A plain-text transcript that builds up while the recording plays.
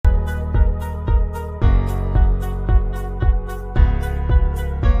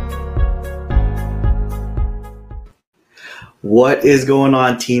What is going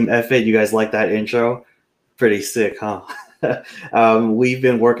on, Team F-It? You guys like that intro? Pretty sick, huh? We've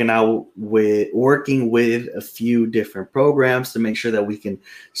been working with a few different programs to make sure that we can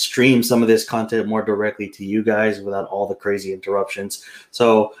stream some of this content more directly to you guys without all the crazy interruptions.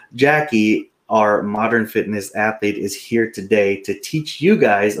 So Jackie, our modern fitness athlete, is here today to teach you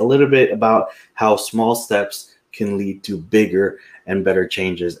guys a little bit about how small steps can lead to bigger and better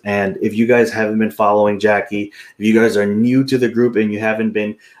changes. And if you guys haven't been following Jackie, if you guys are new to the group and you haven't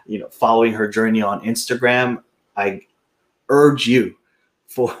been, following her journey on Instagram, I urge you,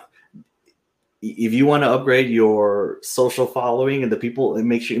 for if you want to upgrade your social following and the people, and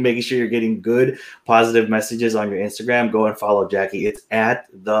making sure you're getting good positive messages on your Instagram, go and follow Jackie. It's at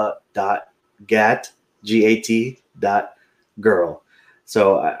the.gat.girl.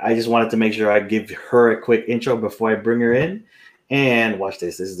 So I just wanted to make sure I give her a quick intro before I bring her in. And watch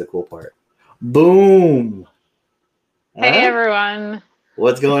this. This is the cool part. Boom. Hey, everyone.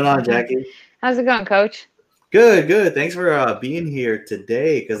 What's going on, Jackie? How's it going, Coach? Good. Thanks for being here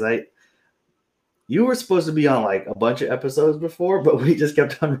today, because you were supposed to be on like a bunch of episodes before, but we just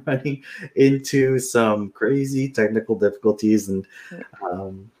kept on running into some crazy technical difficulties. And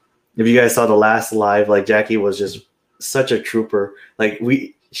if you guys saw the last live, like, Jackie was just such a trooper. Like,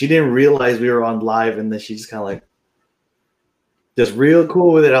 she didn't realize we were on live, and then she just kind of like just real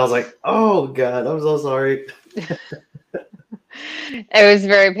cool with it. I was like, oh God, I'm so sorry. It was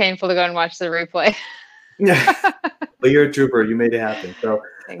very painful to go and watch the replay. Yeah, but you're a trooper. You made it happen. So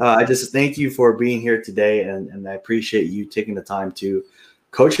I just thank you for being here today, and I appreciate you taking the time to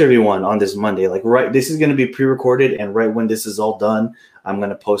coach everyone on this Monday. Like, this is going to be pre-recorded, and right when this is all done, I'm going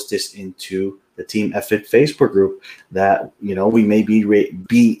to post this into the Team F-It Facebook group that we may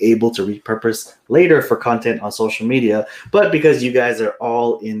be able to repurpose later for content on social media. But because you guys are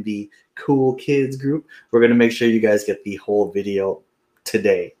all in the cool kids group, we're going to make sure you guys get the whole video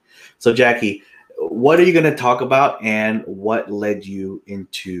today. So Jackie, what are you going to talk about, and what led you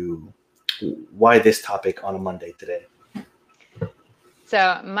into why this topic on a Monday today?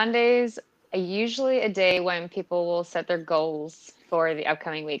 So Mondays are usually a day when people will set their goals for the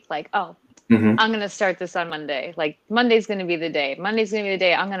upcoming week. Like, I'm going to start this on Monday. Like, Monday's going to be the day. Monday's going to be the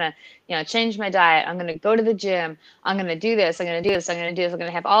day I'm going to, change my diet. I'm going to go to the gym. I'm going to do this. I'm going to do this. I'm going to do this. I'm going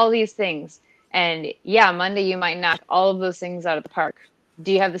to have all these things. And yeah, Monday you might knock all of those things out of the park.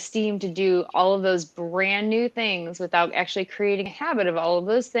 Do you have the steam to do all of those brand new things without actually creating a habit of all of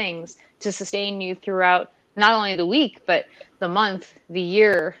those things to sustain you throughout not only the week, but the month, the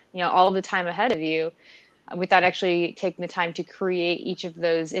year, all the time ahead of you, without actually taking the time to create each of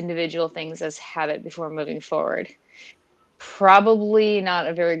those individual things as habit before moving forward? Probably not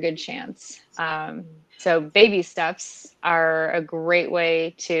a very good chance. So baby steps are a great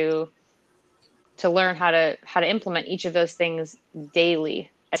way to learn how to implement each of those things daily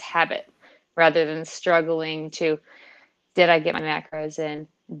as habit, rather than struggling to, did I get my macros in?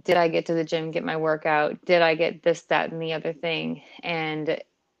 Did I get to the gym, get my workout? Did I get this, that, and the other thing? And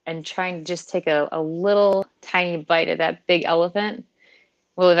trying to just take a little tiny bite of that big elephant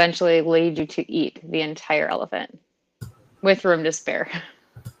will eventually lead you to eat the entire elephant with room to spare.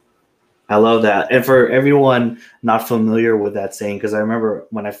 I love that. And for everyone not familiar with that saying, because I remember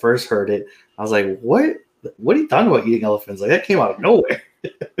when I first heard it, I was like, what are you talking about, eating elephants? Like, that came out of nowhere.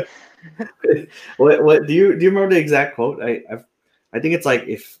 What do you remember the exact quote? I think it's like,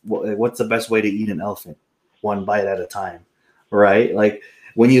 what's the best way to eat an elephant? One bite at a time, right? Like,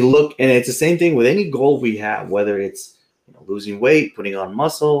 when you look, and it's the same thing with any goal we have, whether it's losing weight, putting on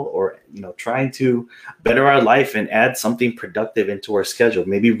muscle, or trying to better our life and add something productive into our schedule,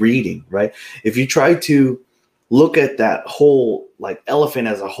 maybe reading, right? If you try to look at that whole like elephant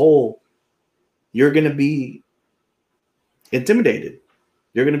as a whole, you're going to be intimidated.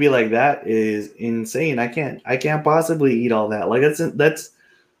 You're going to be like, that is insane. I can't possibly eat all that. Like, that's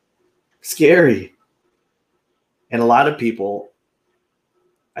scary. And a lot of people,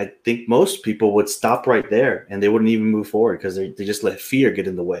 I think most people, would stop right there and they wouldn't even move forward because they just let fear get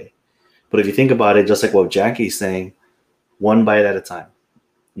in the way. But if you think about it, just like what Jackie's saying, one bite at a time,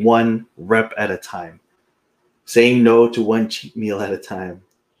 one rep at a time, saying no to one cheat meal at a time.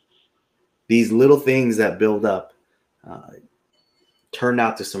 These little things that build up turn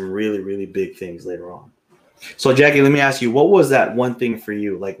out to some really, really big things later on. So Jackie, let me ask you, what was that one thing for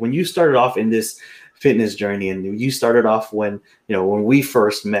you? Like, when you started off in this fitness journey, and you started off when we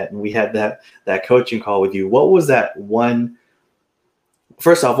first met and we had that coaching call with you, what was that one?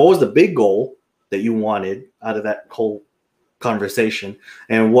 First off, what was the big goal that you wanted out of that whole conversation,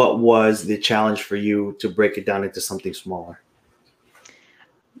 and what was the challenge for you to break it down into something smaller?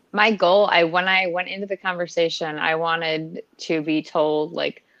 My goal, when I went into the conversation, I wanted to be told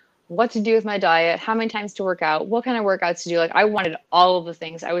like what to do with my diet, how many times to work out, what kind of workouts to do. Like I wanted all of the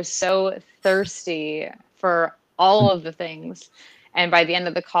things. I was so thirsty for all of the things. And by the end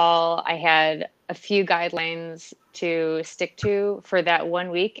of the call, I had a few guidelines to stick to for that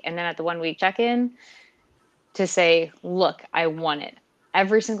 1 week. And then at the 1 week check-in to say, look, I won it.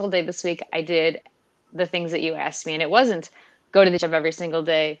 Every single day this week, I did the things that you asked me. And it wasn't go to the gym every single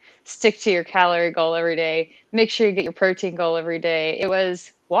day, stick to your calorie goal every day, make sure you get your protein goal every day. It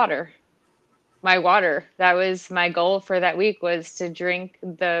was water. My water. That was my goal for that week, was to drink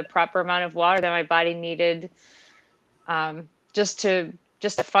the proper amount of water that my body needed, just to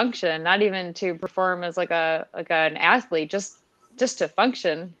function, not even to perform as like an athlete, just to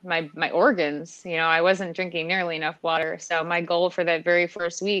function. My organs, I wasn't drinking nearly enough water. So my goal for that very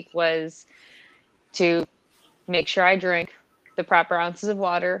first week was to make sure I drank the proper ounces of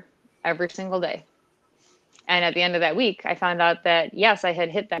water every single day. And at the end of that week, I found out that, yes, I had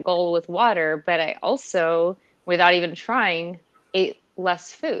hit that goal with water, but I also, without even trying, ate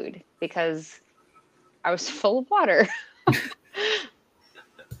less food because I was full of water.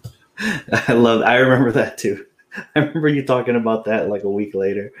 I remember that too. I remember you talking about that like a week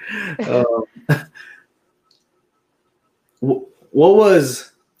later.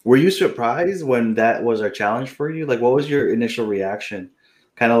 Were you surprised when that was a challenge for you? Like, what was your initial reaction?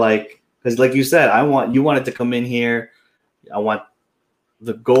 Kind of like, because like you said, you wanted to come in here. I want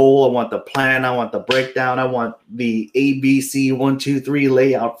the goal. I want the plan. I want the breakdown. I want the ABC 1, 2, 3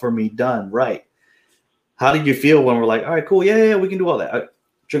 layout for me done. Right. How did you feel when we're like, all right, cool. Yeah, we can do all that.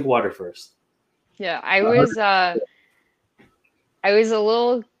 Drink water first. Yeah, I was a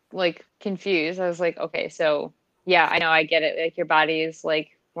little like confused. I was like, okay, so yeah, I know, I get it. Like your body is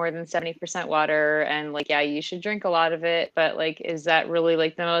like more than 70% water, and like, yeah, you should drink a lot of it, but like, is that really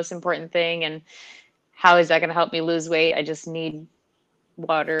like the most important thing? And how is that going to help me lose weight? I just need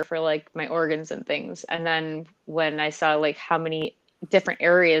water for like my organs and things. And then when I saw like how many different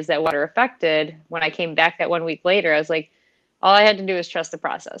areas that water affected, when I came back that 1 week later, I was like, all I had to do was trust the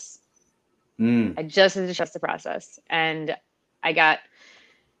process. I just had to trust the process. And I got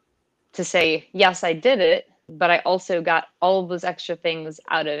to say, yes, I did it, but I also got all of those extra things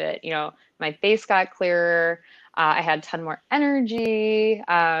out of it. My face got clearer. I had a ton more energy.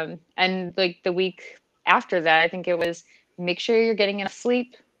 And like the week after that, I think it was make sure you're getting enough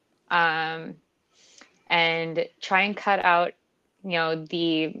sleep, and try and cut out,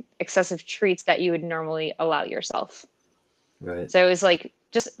 the excessive treats that you would normally allow yourself. Right. So it was like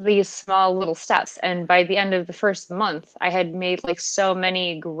just these small little steps. And by the end of the first month, I had made like so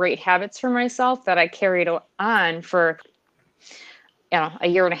many great habits for myself that I carried on for, a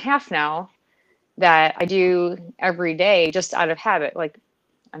year and a half now, that I do every day just out of habit. Like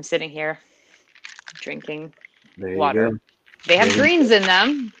I'm sitting here drinking There you water. go. They have greens in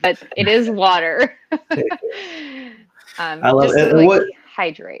them, but it is water. I love just it. to like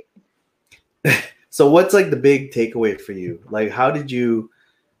hydrate. So what's like the big takeaway for you? Like how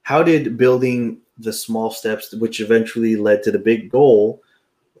did building the small steps, which eventually led to the big goal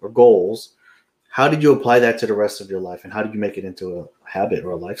or goals, how did you apply that to the rest of your life, and how did you make it into a habit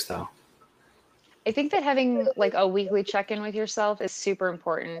or a lifestyle? I think that having like a weekly check-in with yourself is super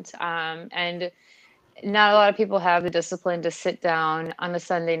important. And not a lot of people have the discipline to sit down on a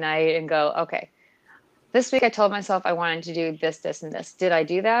Sunday night and go, okay, this week I told myself I wanted to do this, this, and this. Did I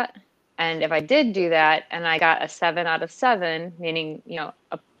do that? And if I did do that and I got a 7 out of 7, meaning,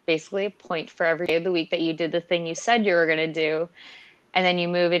 basically a point for every day of the week that you did the thing you said you were going to do, and then you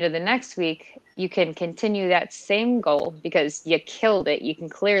move into the next week, you can continue that same goal because you killed it. You can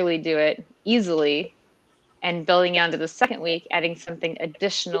clearly do it easily, and building on to the second week, adding something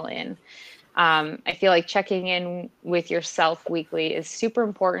additional in. I feel like checking in with yourself weekly is super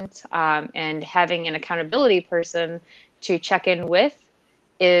important, and having an accountability person to check in with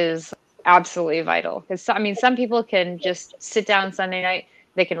is absolutely vital. Because some people can just sit down Sunday night,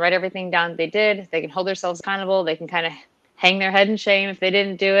 they can write everything down they did, they can hold themselves accountable, they can kind of hang their head in shame if they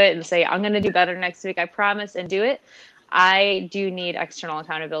didn't do it and say, I'm going to do better next week, I promise, and do it. I do need external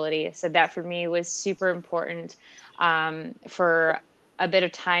accountability. So that for me was super important, for a bit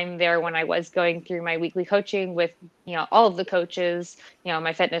of time there when I was going through my weekly coaching with, all of the coaches,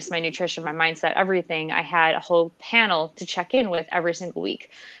 my fitness, my nutrition, my mindset, everything. I had a whole panel to check in with every single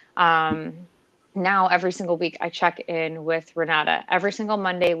week. Now every single week I check in with Renata. Every single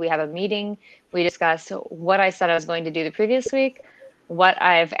Monday we have a meeting. We discuss what I said I was going to do the previous week, what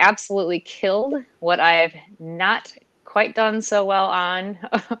I've absolutely killed, what I've not quite done so well on,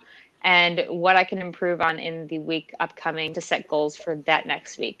 and what I can improve on in the week upcoming to set goals for that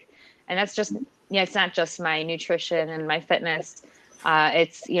next week. And that's just, it's not just my nutrition and my fitness.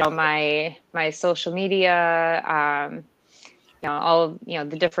 It's, my social media, all,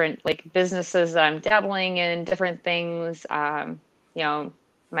 the different like businesses that I'm dabbling in, different things,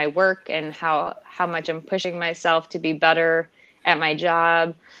 my work and how much I'm pushing myself to be better at my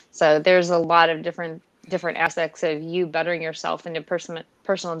job. So there's a lot of different aspects of you bettering yourself in the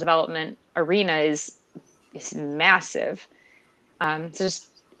personal development arena is massive. It's just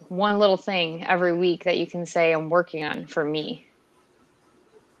one little thing every week that you can say I'm working on for me.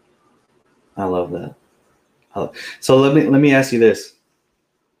 I love that. So let me ask you this.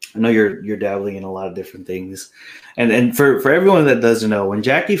 I know you're dabbling in a lot of different things, and for everyone that doesn't know, when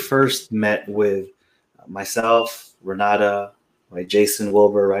Jackie first met with myself, Renata, right, Jason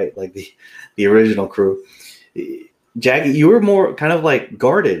Wilbur, right, like the original crew, Jackie, you were more kind of like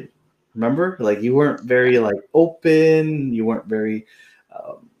guarded. Remember, like you weren't very like open. You weren't very,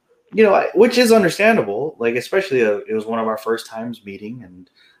 which is understandable. Like especially it was one of our first times meeting, and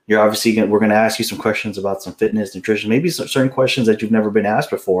you're obviously we're going to ask you some questions about some fitness, nutrition, maybe some certain questions that you've never been asked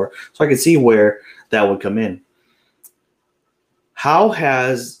before. So I can see where that would come in. How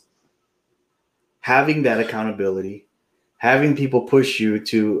has having that accountability, having people push you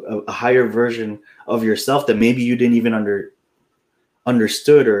to a higher version of yourself that maybe you didn't even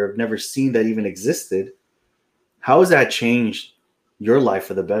understood or have never seen that even existed, how has that changed your life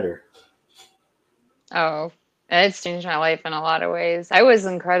for the better? Oh, it's changed my life in a lot of ways. I was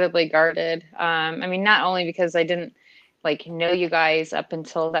incredibly guarded. I mean, not only because I didn't like know you guys up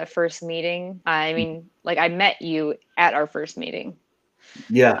until that first meeting. I mean, like I met you at our first meeting.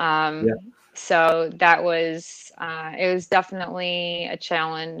 Yeah. So that was, it was definitely a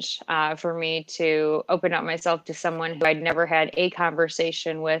challenge for me to open up myself to someone who I'd never had a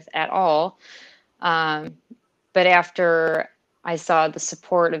conversation with at all. But after I saw the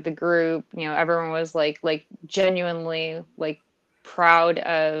support of the group, everyone was like genuinely like proud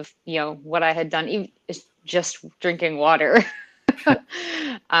of, what I had done, even just drinking water.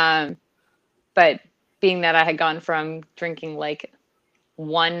 But being that I had gone from drinking like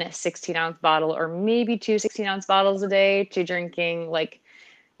one 16-ounce bottle or maybe two 16-ounce bottles a day to drinking like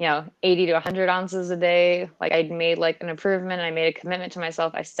 80 to 100 ounces a day, like I'd made like an improvement. I made a commitment to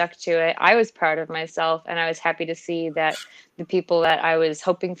myself. I stuck to it. I was proud of myself, and I was happy to see that the people that I was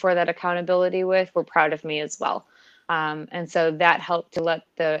hoping for that accountability with were proud of me as well. And so that helped to let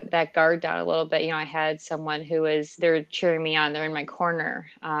that guard down a little bit. I had someone who they're cheering me on. They're in my corner.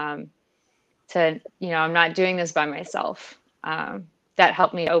 I'm not doing this by myself. That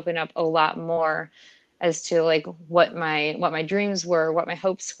helped me open up a lot more as to like what my dreams were, what my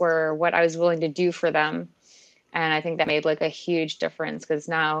hopes were, what I was willing to do for them. And I think that made like a huge difference, because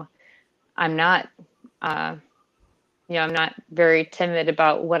now I'm not, I'm not very timid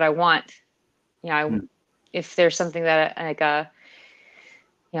about what I want. If there's something that like a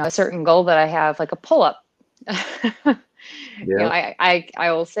certain goal that I have, like a pull-up, Yeah.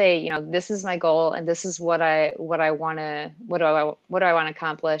 I will say, this is my goal and this is what do I want to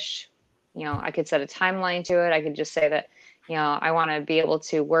accomplish. I could set a timeline to it. I could just say that, I want to be able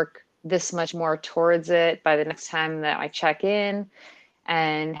to work this much more towards it by the next time that I check in,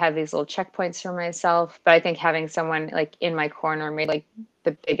 and have these little checkpoints for myself. But I think having someone like in my corner made like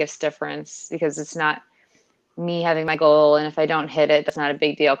the biggest difference, because it's not me having my goal, and if I don't hit it, that's not a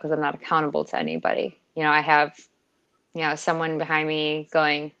big deal because I'm not accountable to anybody. I have someone behind me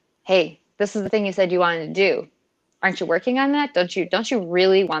going, "Hey, this is the thing you said you wanted to do. Aren't you working on that? Don't you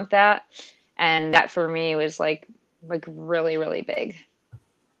really want that?" And that for me was like really, really big.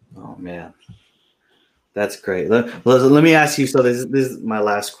 Oh man, that's great. Let me ask you. So this is my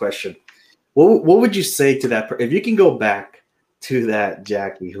last question. What would you say to that if you can go back to that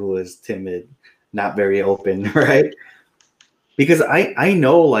Jackie who was timid, not very open, right? Because I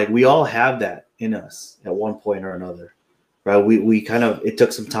know like we all have that in us at one point or another, right? We kind of, it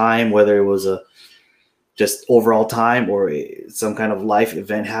took some time, whether it was just overall time or some kind of life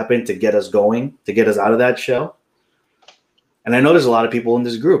event happened to get us going, to get us out of that shell. And I know there's a lot of people in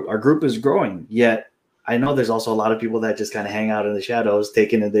this group. Our group is growing, yet I know there's also a lot of people that just kind of hang out in the shadows,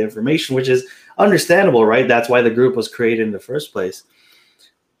 taking in the information, which is understandable, right? That's why the group was created in the first place.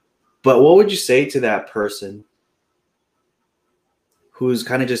 But what would you say to that person who's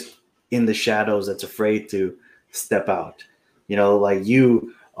kind of just in the shadows, that's afraid to step out? Like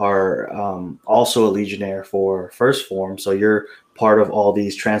you are also a Legionnaire for First Form, so you're part of all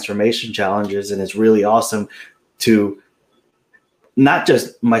these transformation challenges, and it's really awesome to not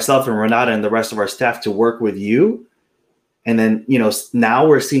just myself and Renata and the rest of our staff to work with you, And then, now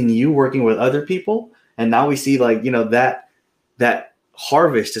we're seeing you working with other people. And now we see like, that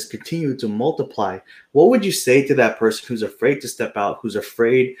harvest just continue to multiply. What would you say to that person who's afraid to step out, who's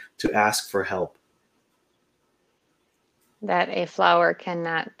afraid to ask for help? That a flower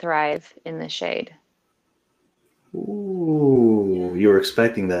cannot thrive in the shade. Ooh, you were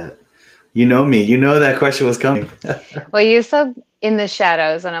expecting that. You know me. You know that question was coming. Well, you said in the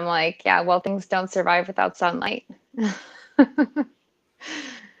shadows, and I'm like, yeah, well, things don't survive without sunlight.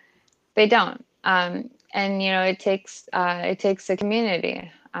 They don't. And it takes a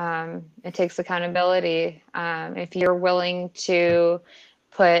community. It takes accountability. If you're willing to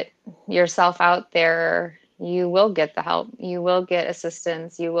put yourself out there, you will get the help. You will get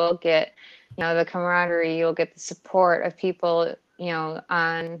assistance. You will get, the camaraderie. You'll get the support of people,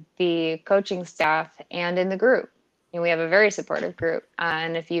 on the coaching staff and in the group. We have a very supportive group.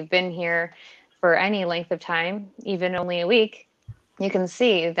 And if you've been here for any length of time, even only a week, you can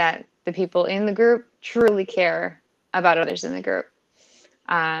see that the people in the group truly care about others in the group.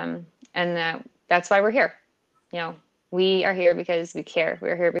 And that's why we're here. We are here because we care.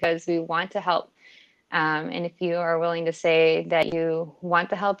 We're here because we want to help. And if you are willing to say that you want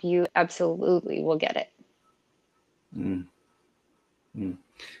the help, you absolutely will get it. Mm. Mm.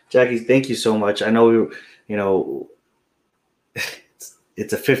 Jaki, thank you so much. I know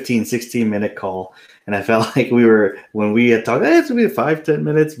it's a 15, 16-minute call. And I felt like when we had talked, it's going to be 5-10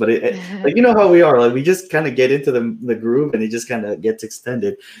 minutes, but like, how we are, like we just kind of get into the groove and it just kind of gets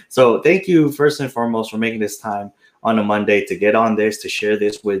extended. So thank you first and foremost for making this time on a Monday to get on this, to share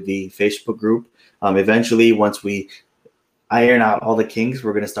this with the Facebook group. Eventually, once we iron out all the kinks,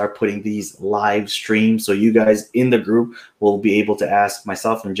 we're going to start putting these live streams. So you guys in the group will be able to ask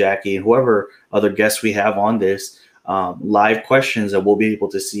myself and Jaki and whoever other guests we have on this live questions that we'll be able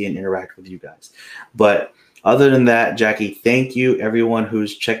to see and interact with you guys. But other than that, Jaki, thank you everyone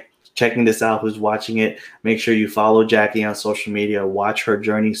who's checking this out, who's watching it. Make sure you follow Jaki on social media, watch her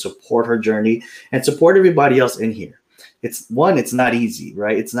journey, support her journey, and support everybody else in here. It's not easy,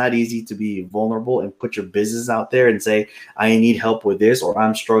 right? It's not easy to be vulnerable and put your business out there and say, I need help with this, or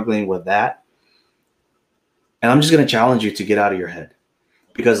I'm struggling with that. And I'm just going to challenge you to get out of your head.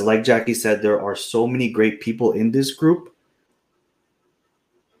 Because like Jaki said, there are so many great people in this group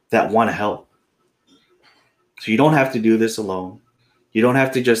that want to help. So you don't have to do this alone. You don't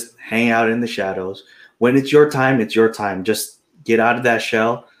have to just hang out in the shadows. When it's your time, it's your time. Just get out of that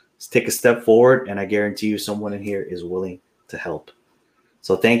shell, take a step forward, and I guarantee you someone in here is willing to help.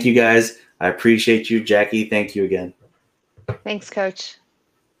 So thank you guys. I appreciate you. Jaki, thank you again. Thanks, Coach.